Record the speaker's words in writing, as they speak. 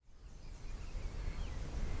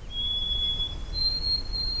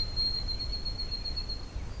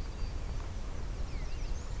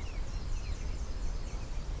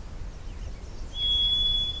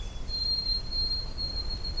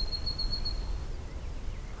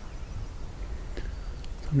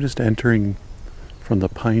I'm just entering from the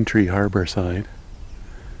Pine Tree Harbour side.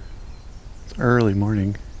 It's early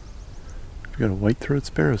morning. We've got a white-throated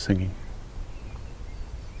sparrow singing.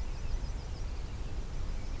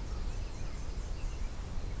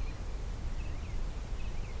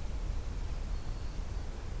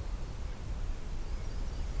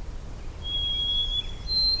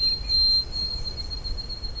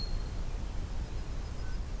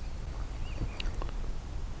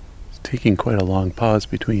 It's taking quite a long pause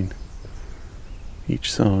between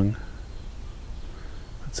each song.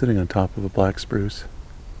 It's sitting on top of a black spruce.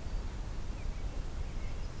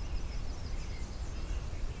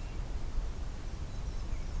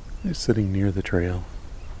 It's sitting near the trail,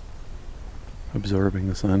 absorbing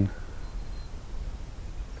the sun.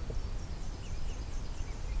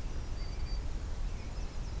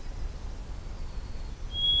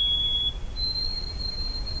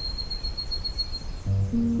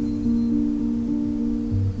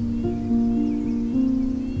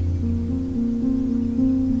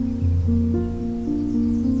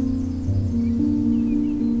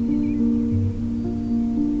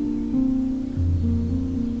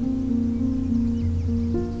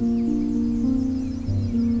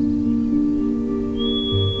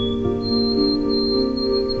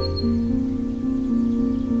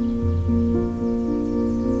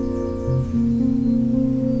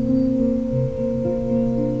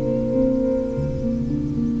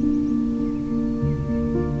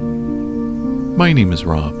 My name is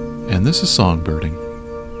Rob, and this is Songbirding.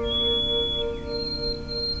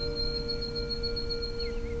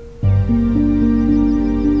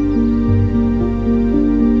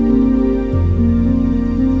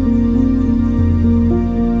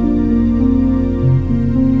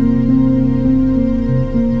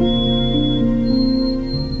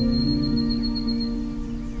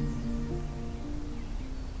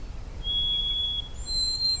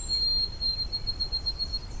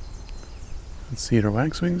 Cedar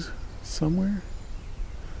waxwings somewhere?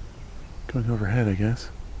 Going overhead, I guess.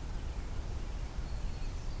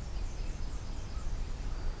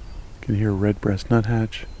 Can hear red-breast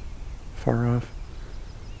nuthatch far off.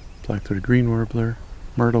 Black-throated green warbler,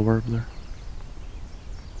 myrtle warbler.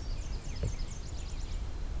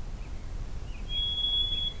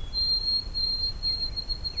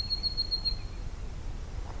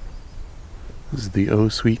 This is the Oh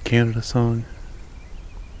Sweet Canada song.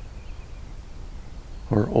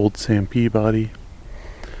 Or Old Sam Peabody.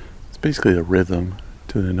 It's basically a rhythm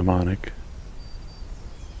to the mnemonic.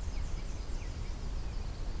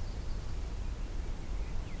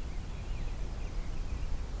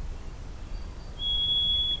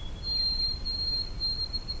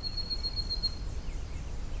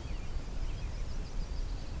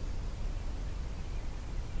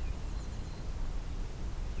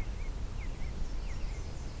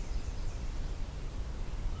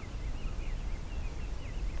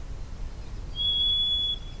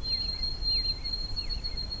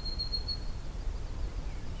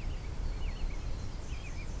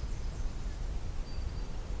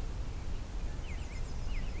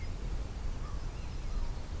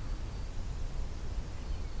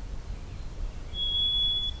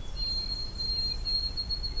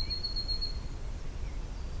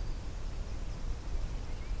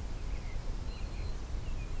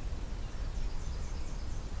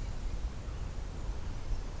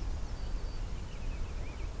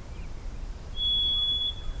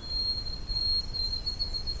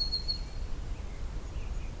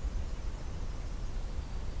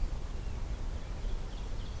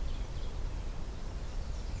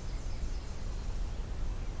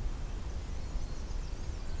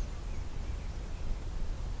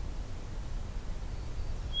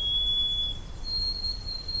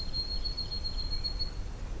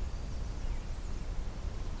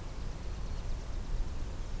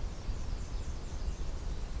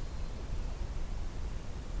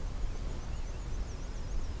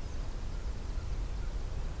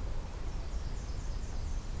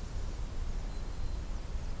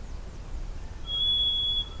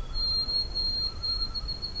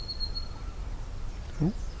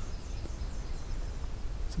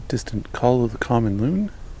 It's a distant call of the common loon.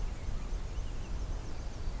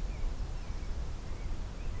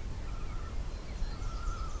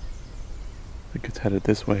 I think it's headed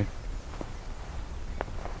this way.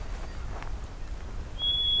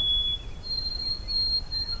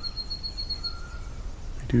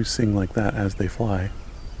 They do sing like that as they fly.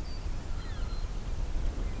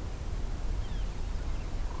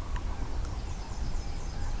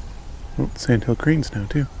 Oh, sandhill cranes now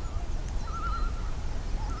too.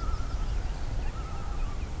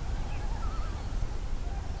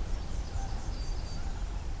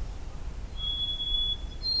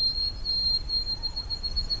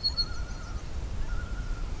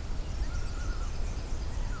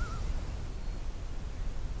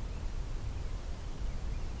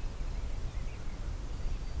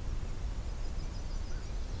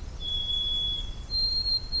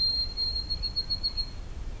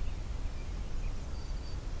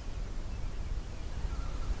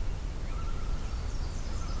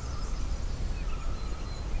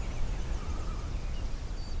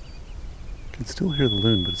 can still hear the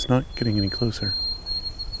loon, but it's not getting any closer.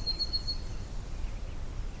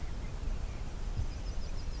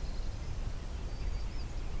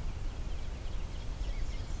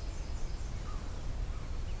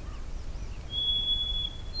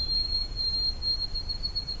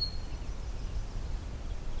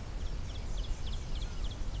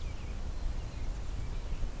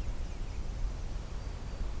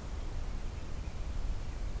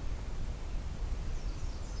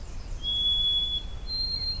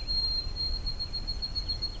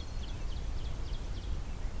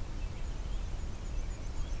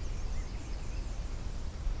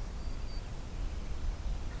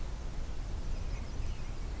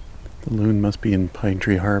 The loon must be in Pine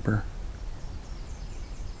Tree Harbor.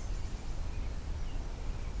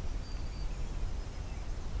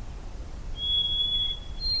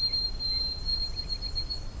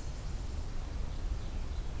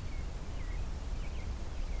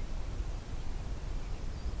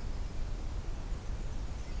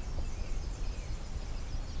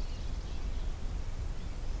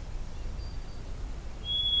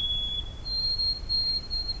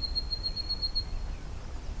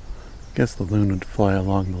 I guess the loon would fly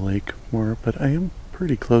along the lake more, but I am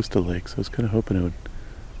pretty close to the lake, so I was kind of hoping it would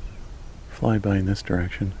fly by in this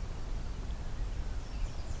direction.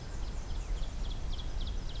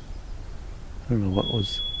 I don't know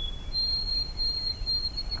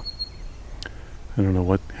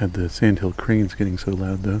what had the sandhill cranes getting so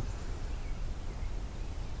loud though.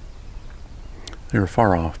 They were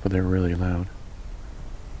far off, but they were really loud.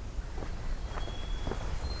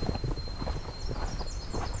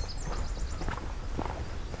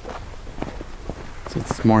 So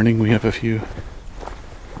this morning we have a few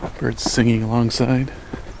birds singing alongside.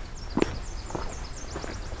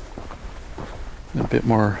 In a bit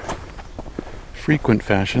more frequent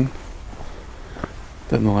fashion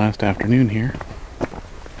than the last afternoon here.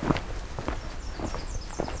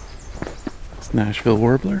 It's Nashville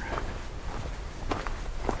warbler.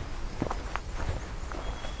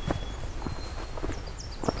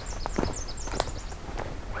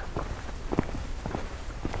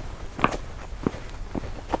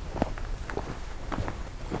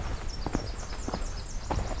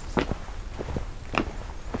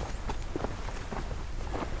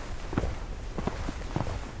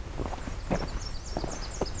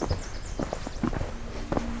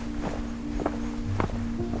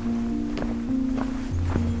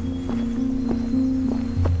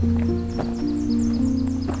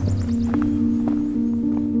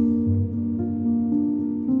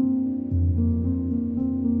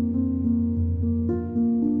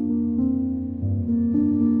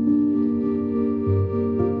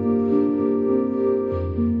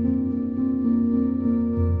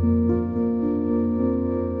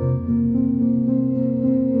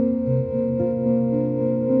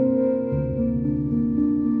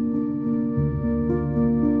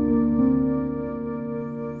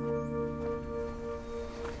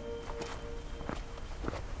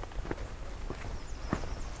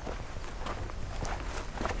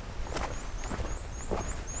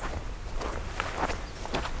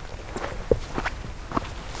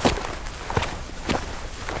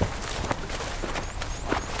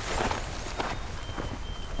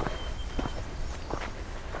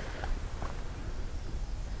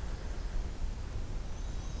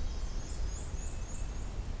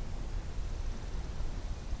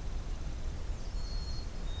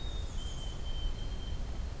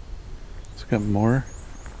 Got more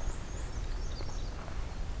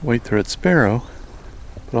white-throated sparrow,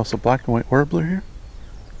 but also black and white warbler here.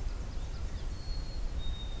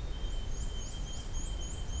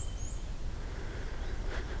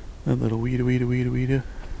 That little weeda.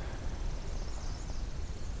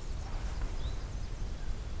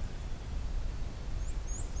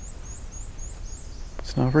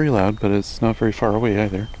 It's not very loud, but it's not very far away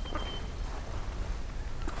either.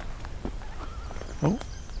 Oh.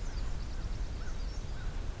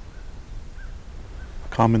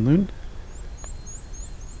 Common loon.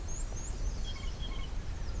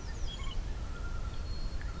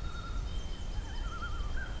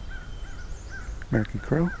 American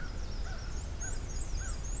crow.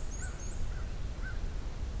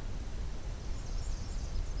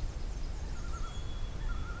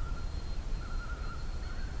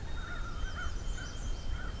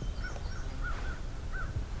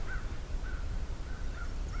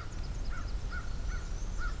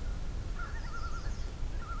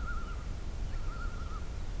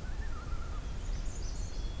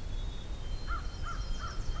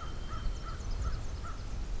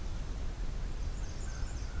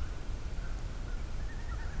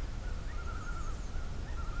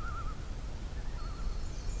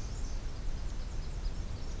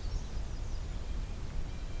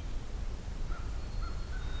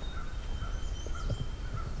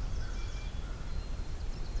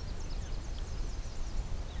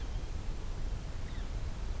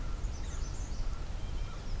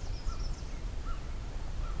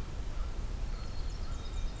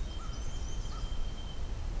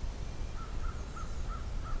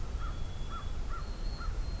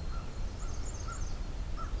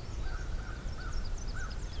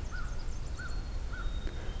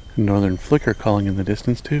 Northern flicker calling in the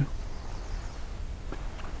distance too.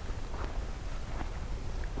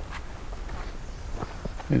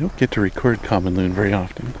 I don't get to record common loon very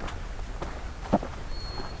often.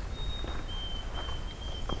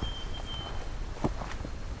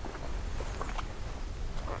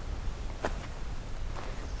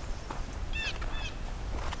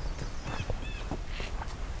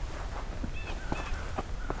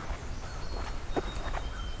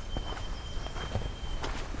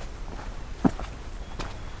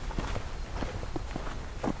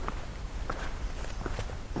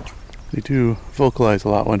 They do vocalize a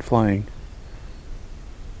lot when flying.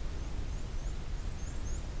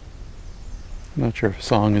 I'm not sure if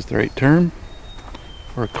song is the right term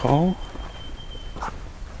or a call.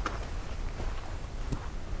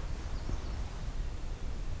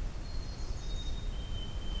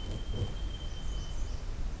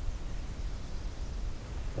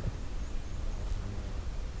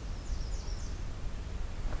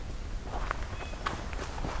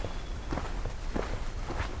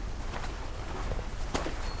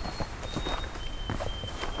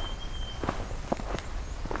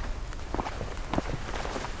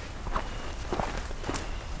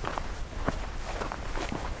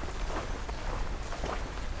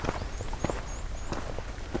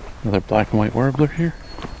 Another black and white warbler here.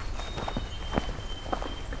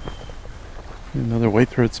 Another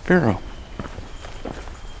white-throated sparrow.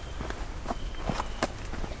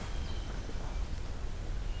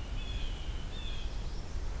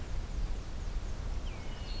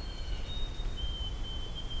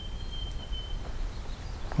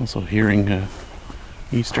 Also hearing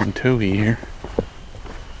eastern towhee here.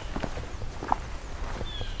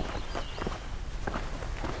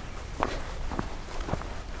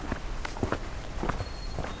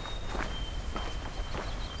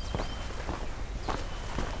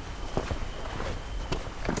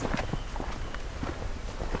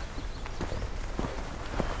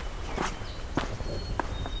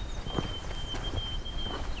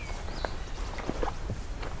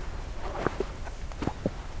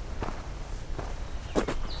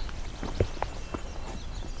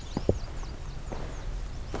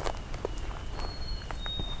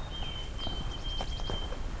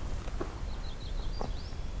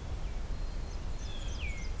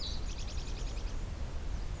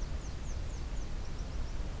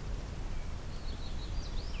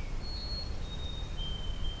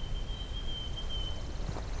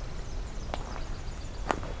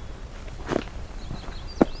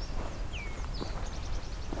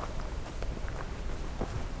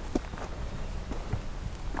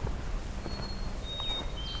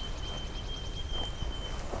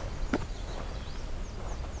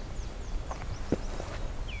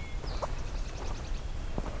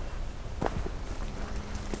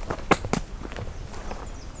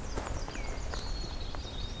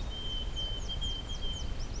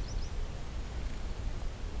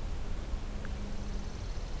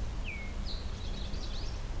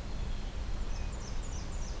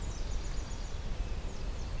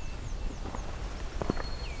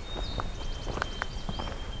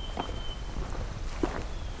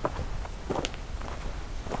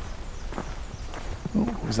 Oh,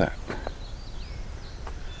 what was that?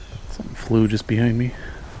 Something flew just behind me.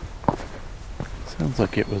 Sounds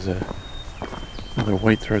like it was another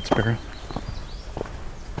white-throated sparrow.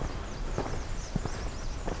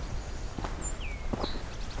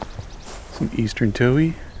 Some eastern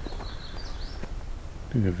towhee.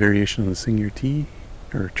 Doing a variation on the sing your tea,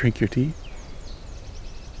 or drink your tea.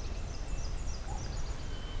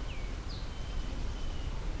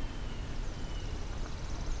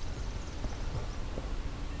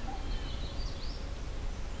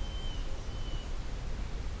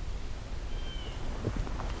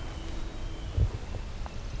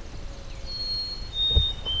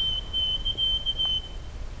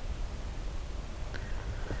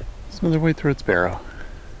 It's another white-throated sparrow.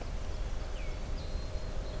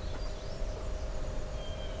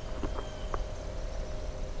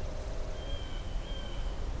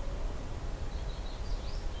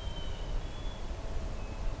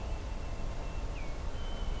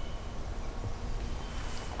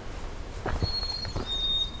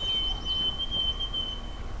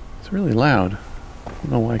 It's really loud. I don't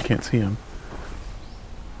know why I can't see him.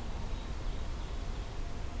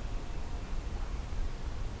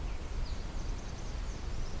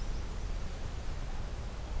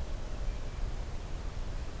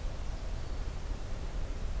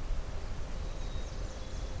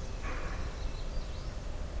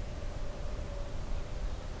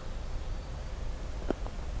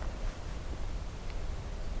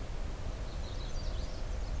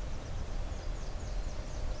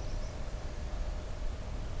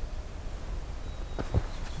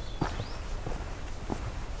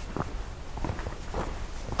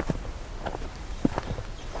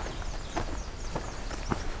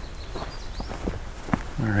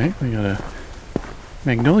 Alright, we got a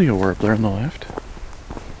magnolia warbler on the left.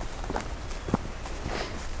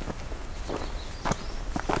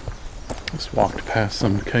 Just walked past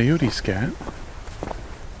some coyote scat.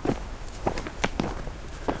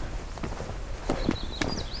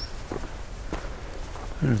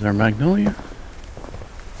 There's our magnolia.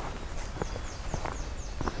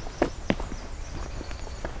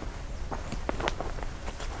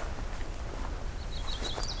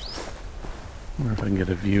 I wonder if I can get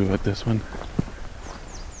a view at this one.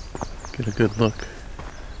 Get a good look.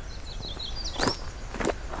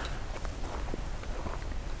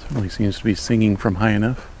 Certainly seems to be singing from high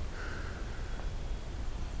enough.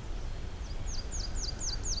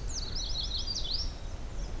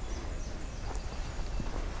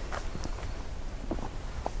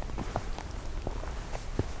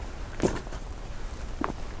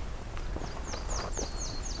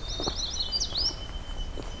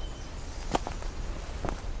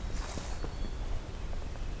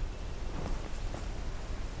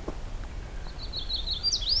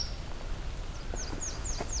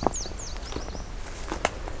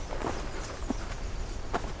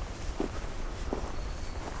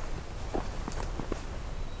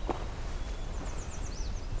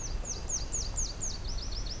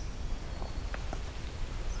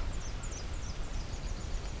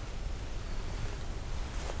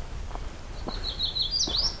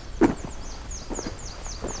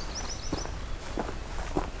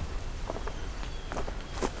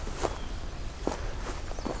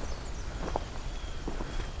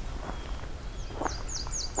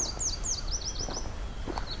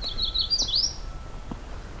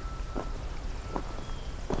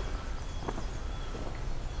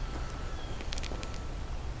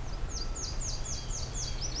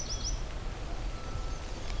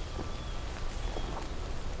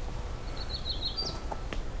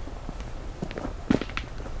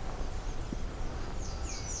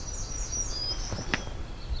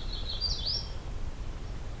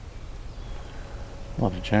 A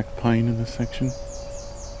lot of jack pine in this section.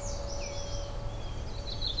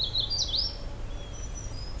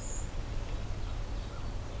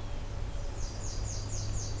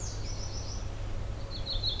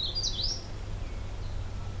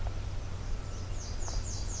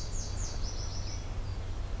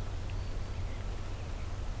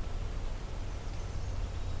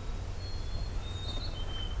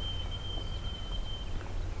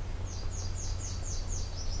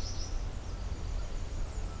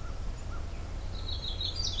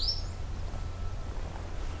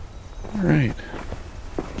 Alright.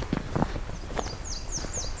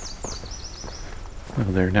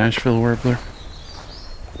 Another Nashville warbler.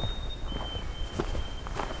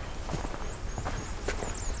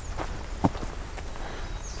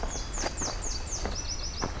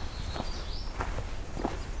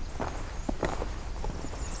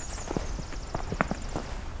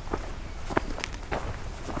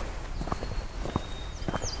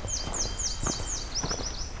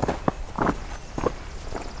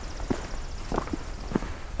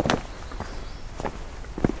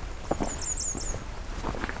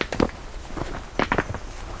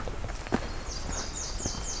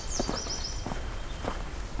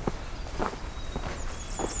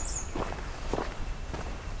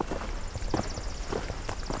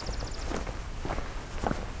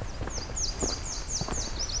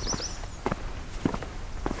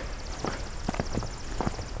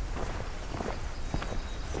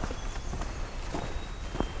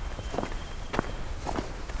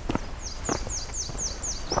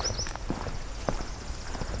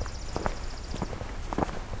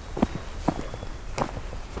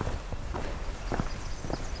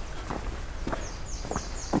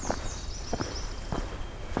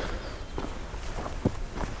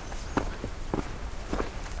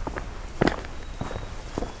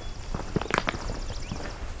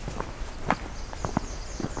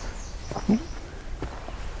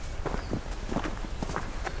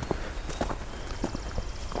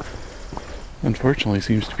 Unfortunately,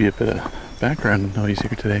 seems to be a bit of background noise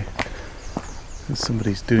here today.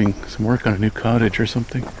 Somebody's doing some work on a new cottage or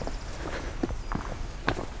something.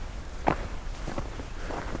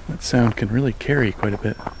 That sound can really carry quite a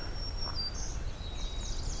bit.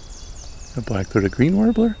 A black-throated green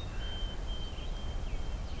warbler?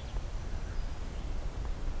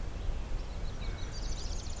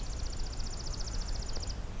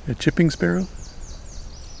 A chipping sparrow?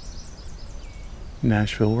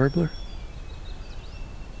 Nashville warbler?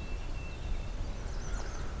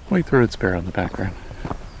 White-throated sparrow in the background.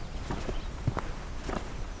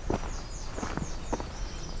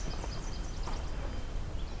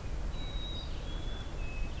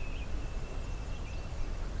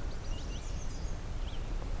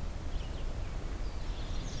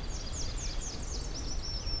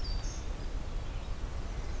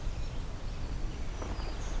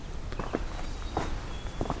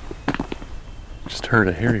 heard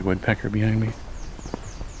a hairy woodpecker behind me.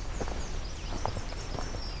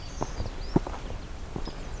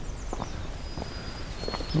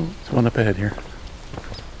 Oh, there's one up ahead here.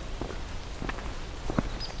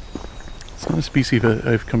 It's not a species that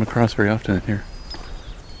I've come across very often in here.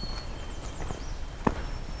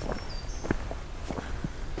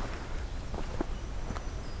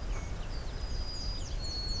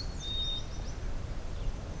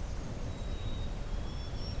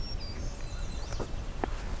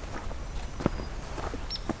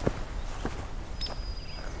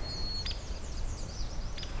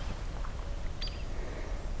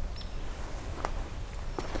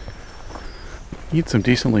 Need some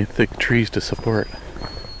decently thick trees to support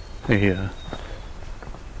a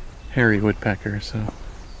hairy woodpecker, so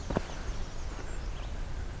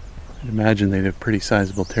I'd imagine they'd have pretty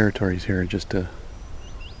sizable territories here just in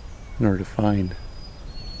order to find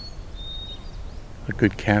a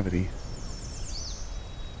good cavity.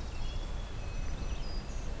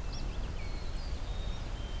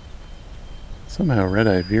 Somehow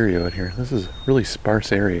red-eyed vireo out here. This is a really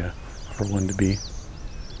sparse area for one to be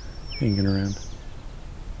hanging around.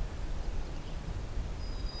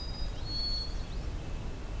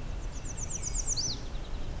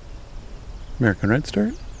 American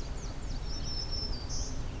redstart.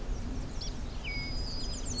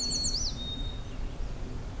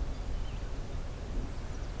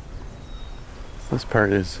 This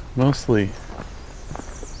part is mostly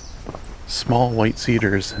small white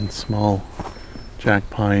cedars and small jack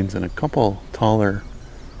pines and a couple taller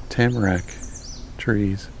tamarack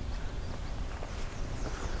trees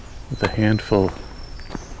with a handful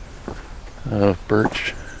of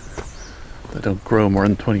birch that don't grow more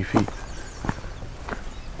than 20 feet.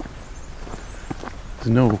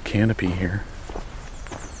 There's no canopy here.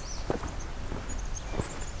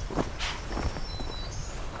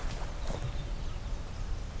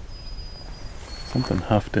 Something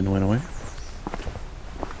huffed and went away.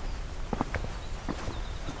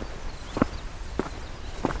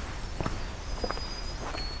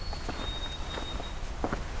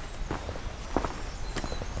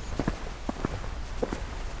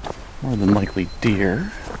 More than likely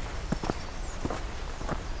deer.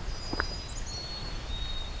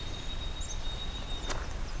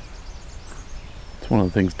 It's one of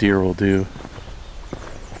the things deer will do.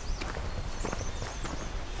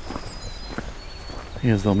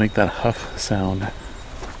 Is they'll make that huff sound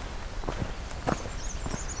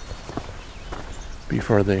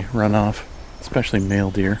before they run off, especially male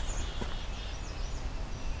deer.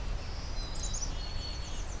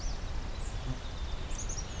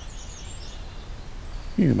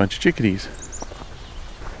 A bunch of chickadees.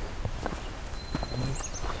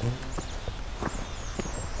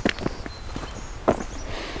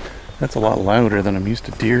 That's a lot louder than I'm used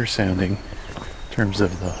to deer sounding in terms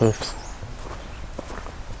of the hoofs.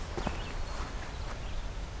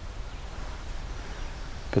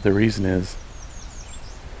 But the reason is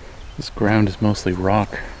this ground is mostly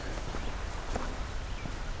rock.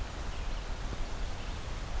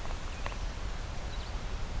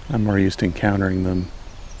 I'm more used to encountering them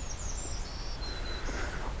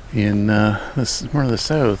in more of the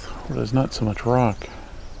south, where there's not so much rock.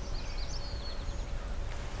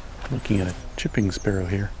 Looking at a chipping sparrow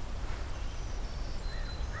here.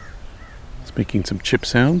 It's making some chip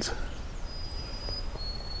sounds.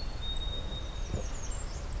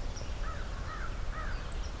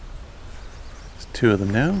 There's two of them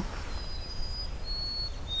now.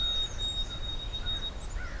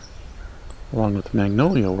 Along with the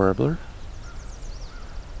magnolia warbler.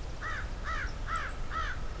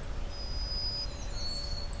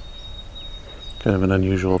 Kind of an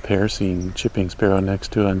unusual pair, seeing chipping sparrow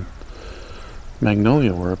next to a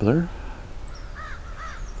magnolia warbler.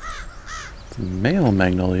 It's a male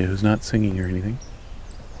magnolia who's not singing or anything.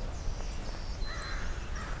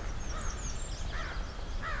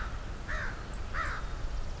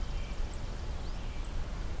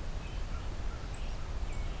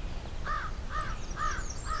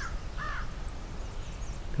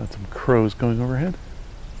 Got some crows going overhead.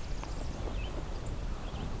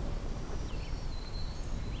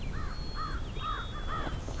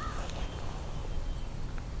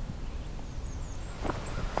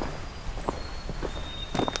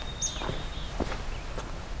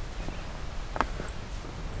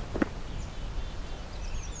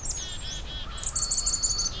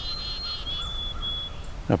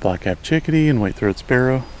 A black-capped chickadee and white-throated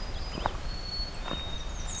sparrow.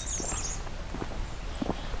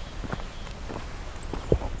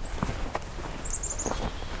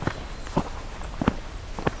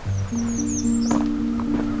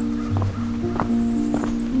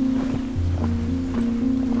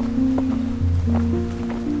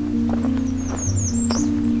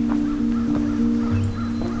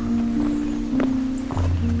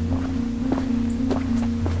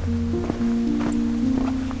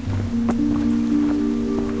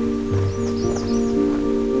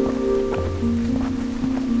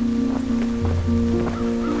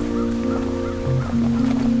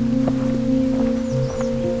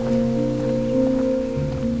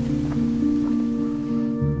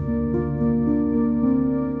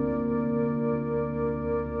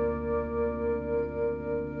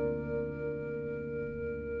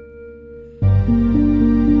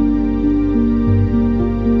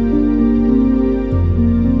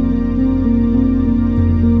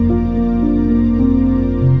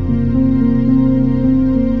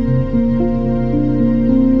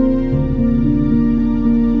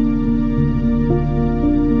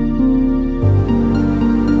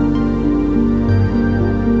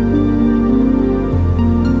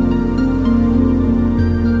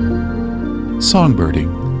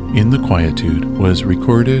 Songbirding in the Quietude was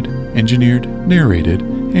recorded, engineered, narrated,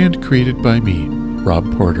 and created by me, Rob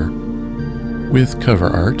Porter, with cover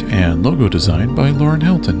art and logo design by Lauren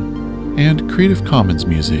Helton, and Creative Commons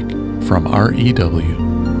music from REW.